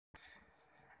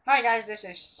Hi guys, this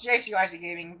is JCYZ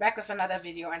Gaming, back with another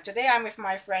video, and today I'm with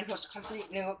my friend who's a complete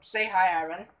noob. Say hi,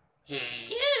 Aaron.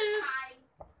 Hi.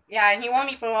 Yeah, and he won't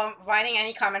be providing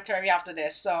any commentary after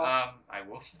this, so... I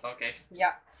will. Okay.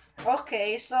 Yeah.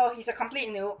 Okay, so he's a complete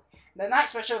noob. The Knight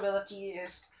special ability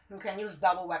is you can use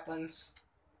double weapons.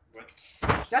 What?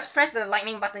 Just press the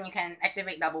lightning button, you can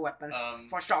activate double weapons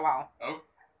for a short while.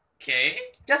 Okay.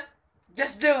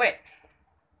 Just do it!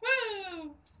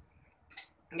 Woo!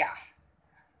 Yeah.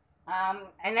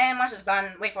 And then once it's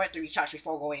done, wait for it to recharge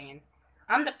before going in.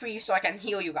 I'm the priest, so I can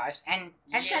heal you guys. And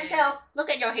as you can tell, look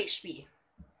at your HP.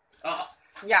 Oh.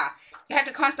 Yeah, you have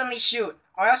to constantly shoot,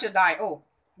 or else you die. Oh,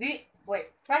 wait?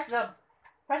 Press your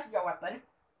weapon.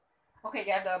 Okay,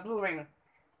 you have the blue ring.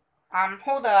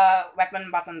 Hold the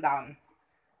weapon button down.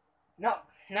 No.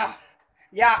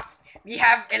 Yeah, we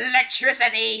have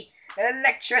electricity.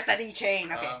 Electricity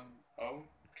chain. Okay.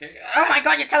 Okay. Oh my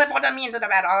God! You teleported me into the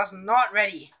battle. I was not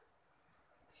ready.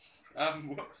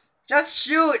 Whoops. Just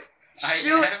shoot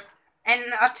and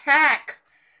attack.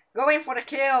 Go in for the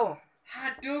kill.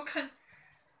 Hadouken.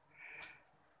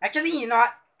 Actually, you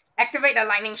not activate the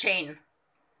lightning chain.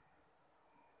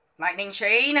 Lightning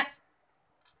chain.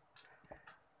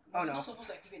 Oh no. You're not supposed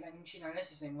to activate lightning chain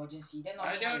unless it's an emergency. Then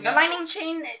I don't The know. lightning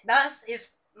chain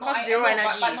costs zero energy.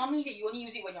 But normally you only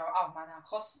use it when you're out of mana.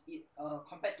 Cause it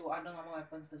compared to other normal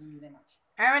weapons doesn't do that much.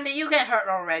 Aaron, did you get hurt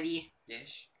already?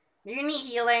 Yes. Do you need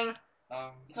healing?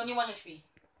 It's only 1 HP.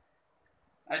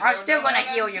 I'm still gonna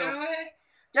heal you.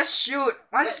 Just shoot.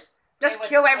 Just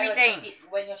kill everything.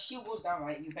 When your shield goes down,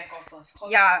 right, you back off first.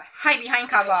 Yeah, hide behind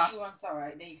cover. When your shield runs out,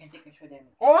 right, then you can take extra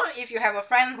damage. Or if you have a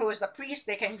friend who is the priest,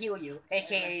 they can heal you,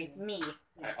 aka me.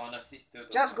 I honestly still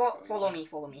don't Just go, follow me.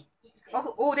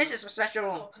 Oh, this is a special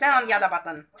room. Stand on the other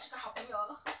button.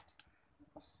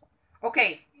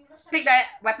 Okay, take that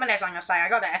weapon that's on your side. I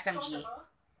got the SMG.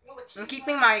 I'm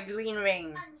keeping my green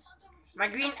ring.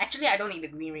 Actually, I don't need the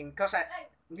green ring because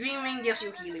green ring gives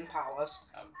you healing powers.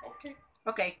 Okay.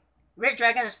 Okay, Red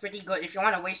Dragon is pretty good if you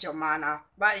want to waste your mana,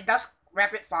 but it does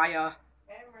rapid fire.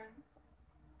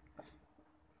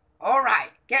 Alright,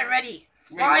 get ready.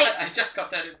 Wait, Fight! what? I just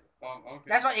got that. Okay.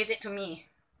 That's what it did to me.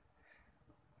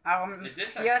 Is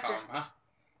this here karma?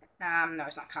 no,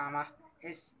 it's not karma.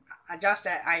 It's just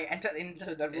that I entered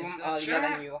into the room earlier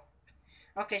than you.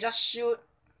 Okay, just shoot.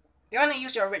 You want to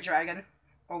use your Red Dragon?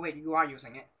 Oh wait, you are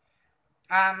using it.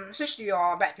 Switch to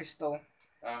your back pistol.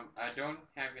 I don't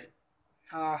have it.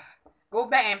 Go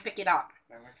back and pick it up.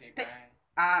 Okay,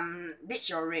 bye. Ditch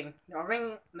your ring. The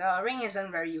ring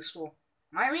isn't very useful.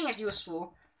 My ring is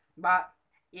useful, but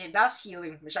it does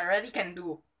healing, which I already can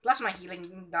do. Plus my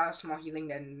healing does more healing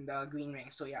than the green ring,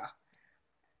 so yeah.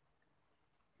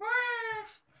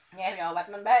 You have your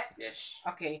weapon back? Yes.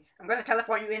 Okay, I'm gonna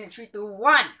teleport you in 3, 2,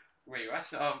 1! Wait,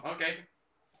 what? Okay.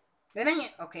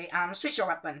 Okay, switch your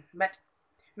weapon.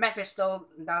 Mag pistol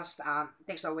does,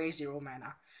 takes away 0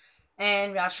 mana.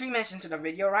 And we are 3 minutes into the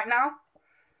video right now.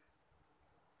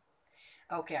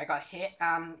 Okay, I got hit.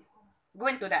 Go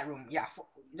into that room. Yeah,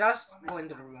 just go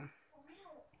into the room.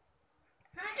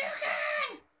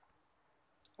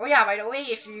 Oh yeah, by the way,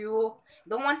 if you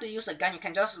don't want to use a gun, you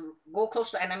can just go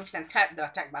close to enemies and tap the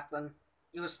attack button.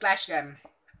 You will slash them.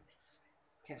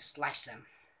 You can slice them.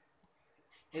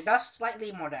 It does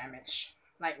slightly more damage.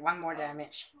 Like 1 more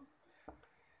damage.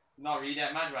 Not really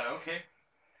that much, but okay.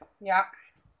 Yeah.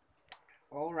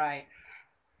 Alright.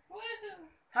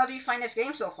 How do you find this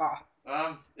game so far?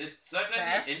 It's certainly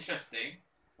Fair. interesting.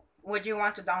 Would you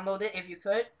want to download it if you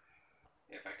could?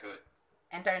 If I could.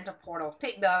 Enter into Portal.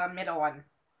 Take the middle one.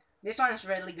 This one is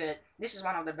really good. This is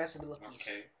one of the best abilities.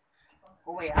 Okay.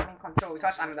 Oh wait, I'm in control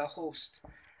because I'm the host.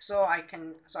 So I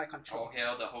control. All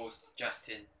hail the host,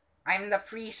 Justin. I'm the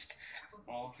priest.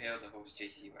 All hail the host,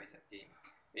 JCYZ Game.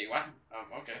 Wait, what?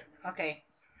 Okay. Okay.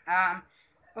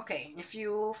 Okay, if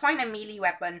you find a melee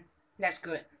weapon, that's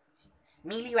good.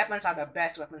 Melee weapons are the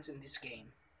best weapons in this game.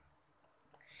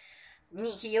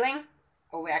 Need healing?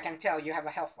 Oh wait, I can tell you have a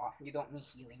health bar. You don't need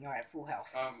healing, you're at full health.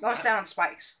 Don't stand on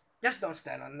spikes. Just don't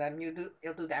stand on them,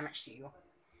 it'll do damage to you.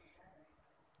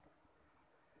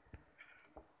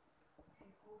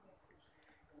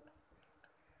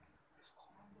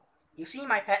 You see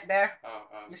my pet there?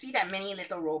 You see that mini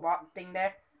little robot thing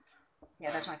there?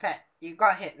 Yeah, that's my pet. You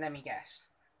got hit, let me guess.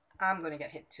 I'm gonna get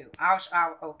hit too. Ouch,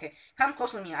 ow, okay. Come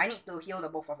close to me, I need to heal the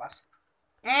both of us.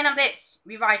 And I'm dead.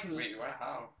 Revive me. Wait, what?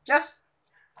 How? Just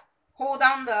hold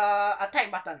down the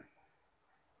attack button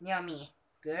near me.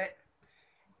 Good.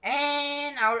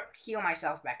 And I'll heal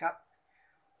myself back up.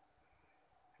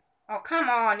 Oh, come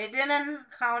on. It didn't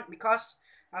count because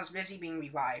I was busy being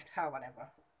revived.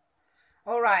 Whatever.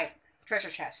 Alright.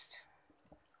 Treasure chest.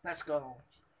 Let's go.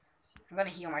 I'm gonna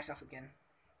heal myself again.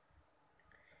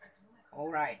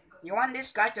 Alright. You want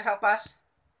this guy to help us?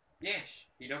 Yes,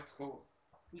 he looks cool.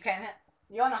 You can.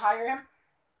 You wanna hire him?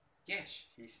 Yes,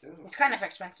 he still looks It's kind of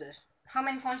expensive. How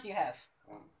many coins do you have?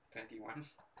 21.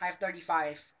 I have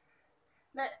 35.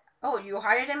 Oh, you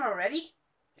hired him already?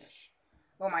 Yes.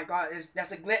 Oh my god,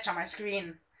 there's a glitch on my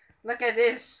screen. Look at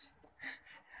this.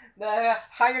 The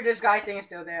hire this guy thing is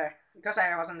still there. Because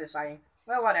I wasn't deciding.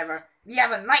 Well, whatever. We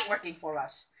have a knight working for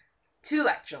us. 2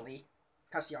 actually.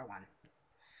 Because you're 1.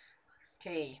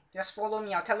 Okay, just follow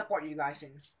me. I'll teleport you guys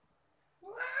in.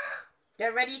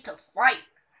 Get ready to fight.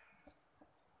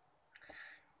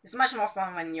 It's much more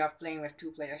fun when you're playing with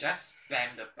 2 players. Just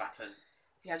spam the button.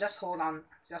 Yeah, just hold on.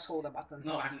 Just hold the button.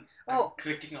 No, I'm Oh,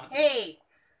 clicking on it. Hey!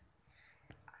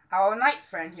 Our knight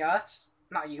friend here,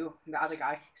 not you, the other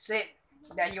guy, said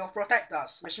that you'll protect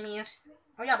us, which means...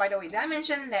 Oh yeah, by the way, did I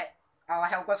mention that our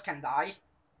helpers can die?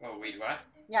 Oh, wait, what?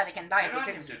 Yeah, they can die. I if want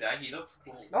they him take- to die, he looks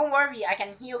cool. Don't worry, I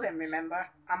can heal him, remember?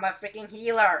 I'm a freaking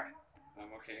healer.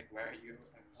 Okay, where are you?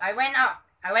 I went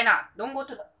up. Don't go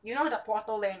to the... You know the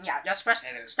portal lane? Yeah, just press...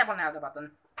 Hello. Step on the other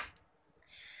button.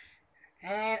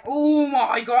 And... Oh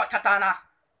my god, katana!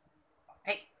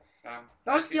 Hey,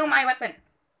 don't steal my weapon.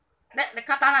 The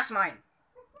katana's mine.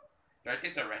 Do I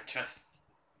take the wrenches?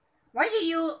 Why did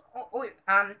you...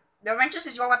 the wrenches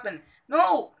is your weapon.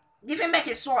 No! Give him back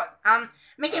his sword.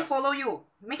 Make him follow you.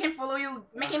 Make him follow you.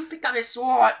 Make him pick up his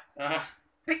sword.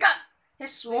 Pick up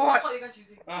his sword. What are you guys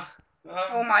using?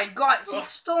 Oh my god, he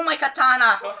stole my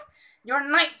katana. Your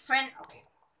knight friend... Okay.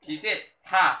 He said,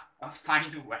 ha, a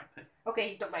fine weapon. Okay,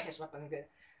 he took back his weapon. Good.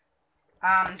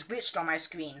 It's glitched on my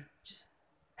screen.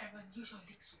 Aaron, use your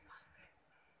legs so fast.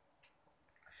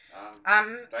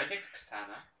 Do I take the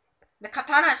katana? The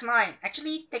katana is mine.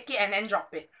 Actually, take it and then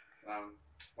drop it.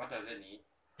 What does it need?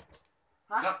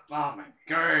 Huh? Oh my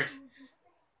god.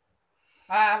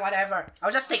 Whatever.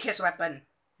 I'll just take his weapon.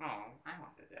 Oh, I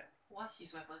wanted that. What's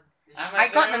his weapon? I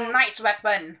got the knight's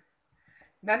weapon.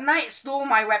 The knight stole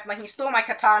my weapon. He stole my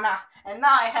katana. And now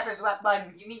I have his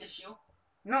weapon. You mean the shield?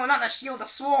 No, not the shield, the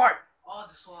sword. Oh,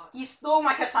 the sword. He stole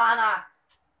my katana.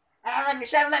 Aaron, you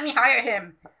should have let me hire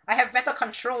him. I have better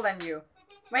control than you.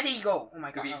 Where did he go? Oh my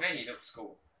To god. be fair, he looks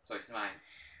cool, so it's mine.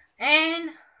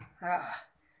 And...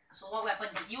 So what weapon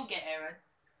did you get, Aaron?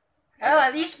 well,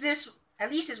 at least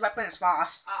his weapon is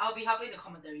fast. I'll be helping the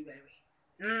commentary, by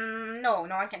the way. No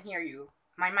one can hear you.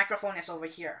 My microphone is over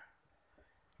here.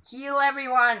 Heal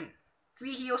everyone.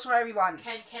 Free heals for everyone.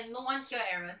 Can no one hear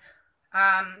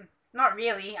Aaron? Not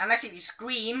really, unless he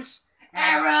screams.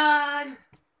 Aaron!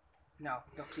 No,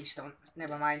 please don't.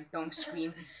 Never mind. Don't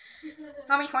scream.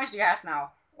 How many coins do you have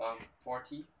now?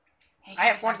 40. Hey, I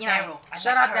have guys, I'm 49. Daryl. I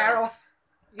Shut like up, Daryl. turtles.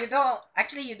 You don't.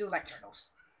 Actually, you do like turtles.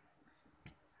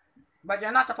 But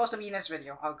you're not supposed to be in this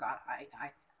video. Oh god,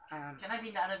 Can I be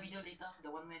in the other video later?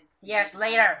 The one when... Yes,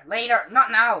 later.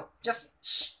 Not now. Just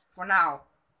shh. For now.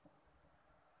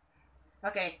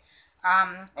 Okay.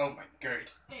 Oh my god.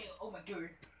 Hey, oh my god.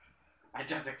 I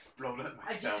just exploded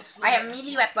I did myself. explode I have myself.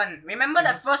 melee weapon. Remember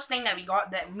the first thing that we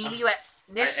got? That melee weapon.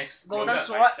 I This exploded golden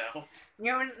sword. myself.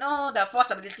 You know the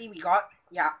first ability we got?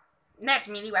 Yeah. Next,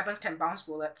 melee weapons can bounce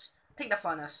bullets. Take the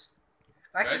furnace.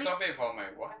 Do I Actually, stop it for my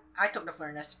what? I took the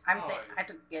furnace. Oh, I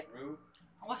took it. Rude.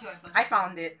 What's your weapon? I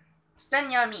found it. Stand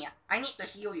near me. I need to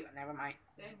heal you. Never mind.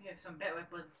 Then we have some bad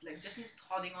weapons. Like, just needs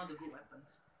holding on the good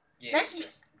weapons. Yeah, Let's-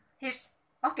 just...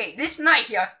 Okay, this knight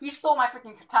here, he stole my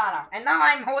freaking katana, and now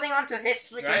I'm holding on to his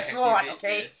Do I freaking sword. activate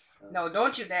Okay. this? No,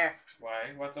 don't you dare. Why?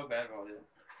 What's so bad about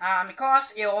it?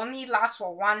 Because it only lasts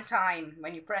for one time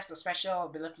when you press the special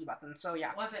ability button. So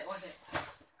yeah. What's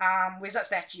that? Wizard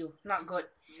statue, not good.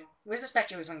 Yeah. Wizard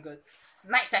statue isn't good.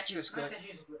 Knight statue is Nice good.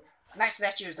 statue is good. Knight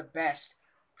statue is the best.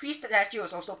 Priest statue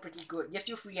is also pretty good. Gives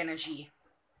you free energy.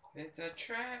 It's a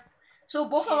trap. So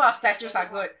both of our statues are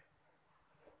good.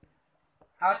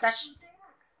 Our statue.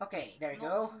 Okay, there we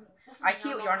go. I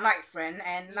healed your knight friend,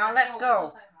 and now let's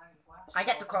go. I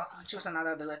get to choose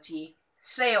another ability.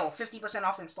 Sale, 50%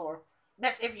 off in store.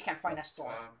 That's if you can find a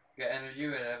store. Get energy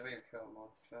whenever you kill a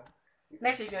monster.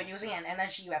 That's if you're using an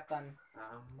energy weapon.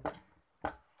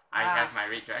 I have my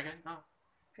red dragon. Oh.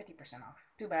 50% off.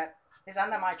 Too bad. It's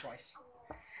under my choice.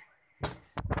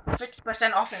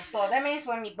 50% off in store. That means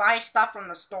when we buy stuff from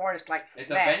the store, it's like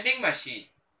It's a less. vending machine.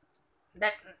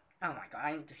 That's. Oh my god,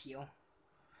 I need to heal.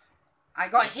 I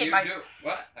got If hit you by. do,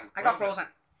 what? I got frozen.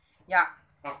 Yeah.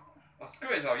 Oh, screw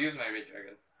it, I'll use my red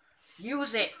dragon.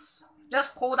 Use it.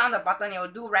 Just hold down the button, it'll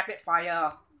do rapid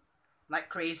fire like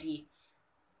crazy.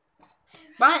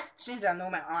 But since there are no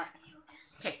men on,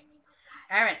 okay,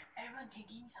 Aaron, Aaron, can you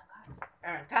give me some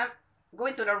cards? come, go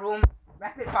into the room.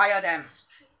 Rapid fire them.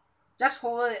 Just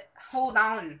hold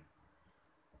down.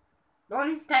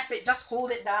 Don't tap it, just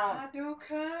hold it down.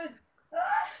 Hadouken!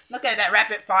 Look at that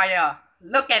rapid fire.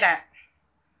 Look at that.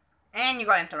 And you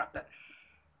got interrupted.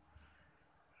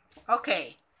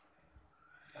 Okay.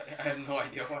 I have no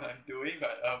idea what I'm doing,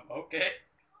 but okay.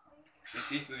 It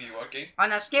seems to be working.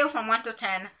 On a scale from 1 to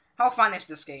 10, how fun is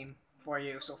this game for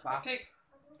you so I far? take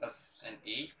an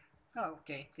 8. Oh,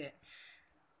 okay, good.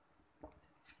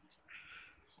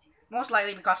 Most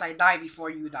likely because I died before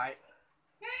you died.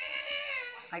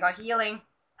 I got healing.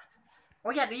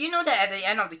 Oh yeah, do you know that at the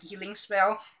end of the healing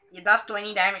spell, it does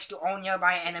 20 damage to all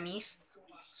nearby enemies?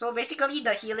 So basically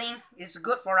the healing is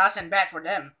good for us and bad for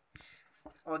them.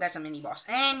 Oh, that's a mini boss.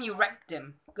 And you wrecked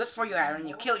him. Good for you, Aaron.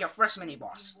 You killed your first mini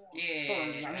boss. Follow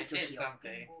me, Yeah, I I need to did heal.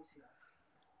 something.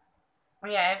 Oh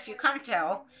yeah, if you can't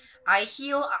tell, I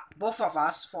heal both of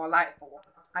us for like...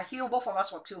 I heal both of us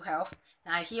for 2 health.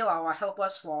 And I heal our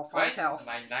helpers for 5 Why is health.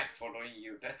 my knight following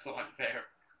you? That's so unfair.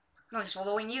 No, he's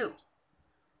following you.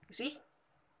 You see?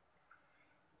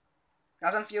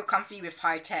 Doesn't feel comfy with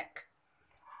high tech.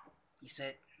 He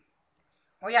said.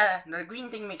 Oh yeah, the green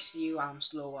thing makes you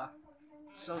slower.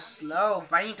 So slow.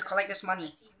 But I need to collect this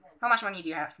money. How much money do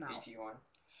you have now? 81.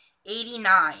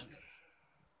 89.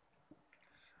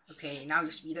 Okay, now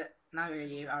you speed it. Now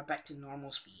you are back to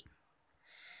normal speed.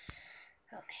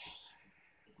 Okay.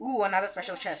 Ooh, another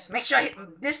special chest. Make sure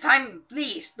this time,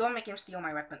 please, don't make him steal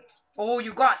my weapon. Oh,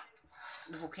 you got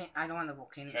the volcano. I don't want the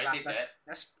volcanic Should I take blaster.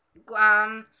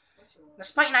 that? The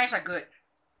spike knives are good.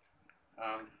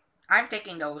 Um, I'm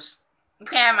taking those. You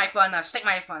can have my furnace. Take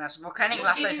my furnace. Volcanic You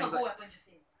blaster Give isn't him a good. good weapon, just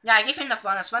say. Yeah, I give him the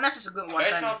furnace. Furnace is a good should I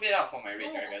weapon. swap it out for my red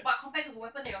No, dragon? but compared to the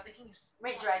weapon that you're taking, you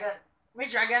Red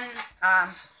dragon.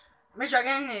 Red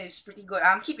dragon is pretty good.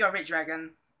 Keep your red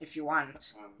dragon if you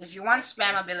want. If you want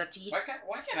spam ability.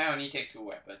 Why can I only take 2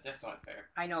 weapons? That's not fair.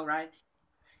 I know, right?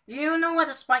 You know what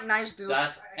the spike knives do?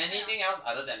 Does anything else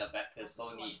other than the back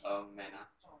pistol need mana?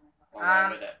 Or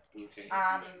whatever that blue thing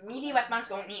is? Melee weapons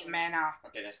don't need mana.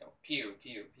 Okay, let's go. Pew,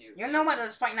 pew, pew. You know what the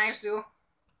spike knives do?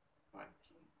 What?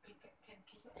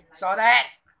 Saw that?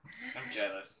 I'm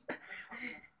jealous.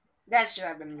 That should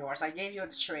have been yours. I gave you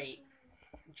the trade.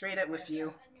 Traded with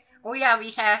you. Oh yeah, we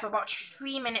have about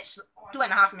 3 minutes,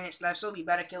 2.5 minutes left, so we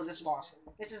better kill this boss.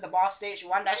 This is the boss stage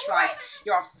 1-5.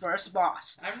 Your first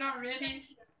boss. I'm not ready.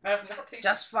 I have nothing.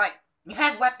 Just fight. You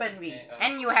have weaponry, Okay,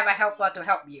 and you have a helper to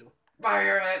help you.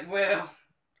 fire at will.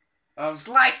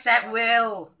 Slice at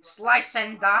will. Slice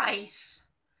and dice.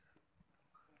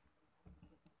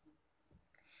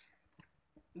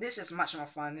 This is much more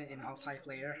fun in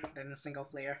multiplayer than in single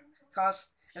player. Because,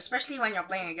 especially when you're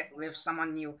playing with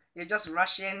someone new, you just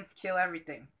rush in, kill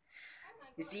everything.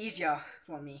 It's easier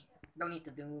for me. Don't need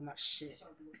to do much shit.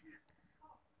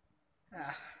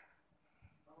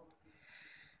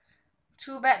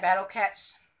 Too bad Battle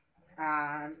Cats.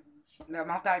 The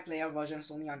multiplayer version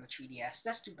is only on the 3DS.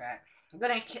 That's too bad.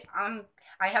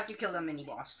 I helped you kill the mini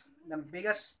boss. The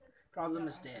biggest problem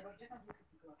is dead.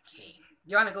 Okay.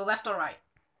 You wanna go left or right?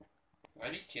 Why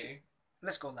do you care?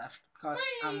 Let's go left, because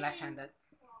I'm left-handed.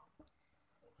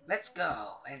 Let's go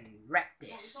and wreck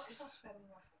this.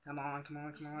 Come on, come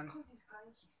on, come on.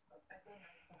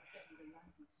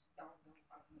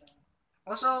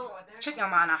 Also, check your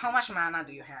mana. How much mana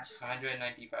do you have?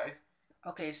 195.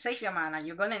 Okay, save your mana.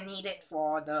 You're gonna need it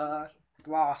for the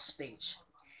boss stage.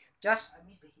 Just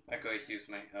I could always use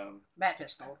my bad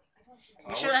pistol.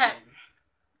 power should have- thing.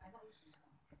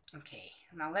 Okay,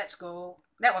 now let's go.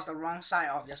 That was the wrong side,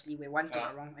 obviously. We went to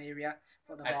the wrong area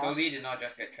for the I boss. totally did not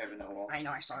just get trapped in the wall. I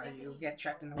know, I saw you get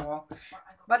trapped in the wall.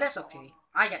 But that's okay.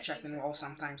 I get trapped in the wall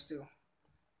sometimes too.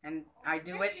 And I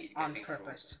do it on Getting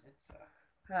purpose. frozen. It's,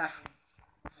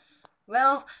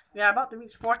 Well, we are about to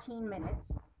reach 14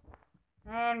 minutes.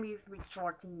 And we've reached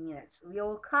 14 minutes.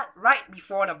 We'll cut right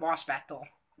before the boss battle.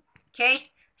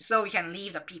 Okay? So we can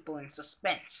leave the people in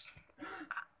suspense.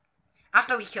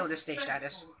 After we kill this stage, that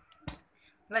is.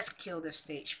 Let's kill this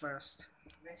stage first.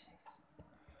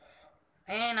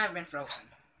 And I've been frozen.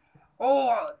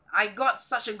 Oh, I got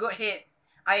such a good hit.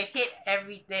 I hit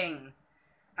everything.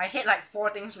 I hit like 4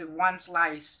 things with 1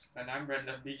 slice. and I'm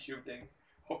randomly shooting,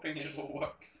 hoping it will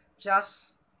work.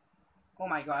 Just... Oh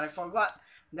my god, I forgot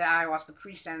that I was the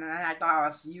priest and then I thought I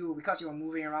was you because you were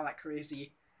moving around like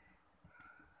crazy.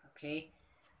 Okay.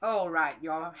 Alright,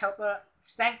 your helper,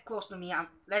 stand close to me.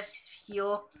 Let's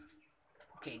heal.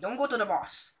 Okay, don't go to the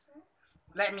boss.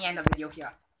 Let me end the video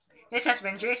here. This has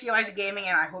been JCOS Gaming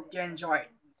and I hope you enjoyed.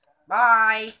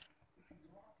 Bye!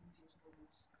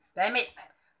 Damn it!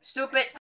 Stupid!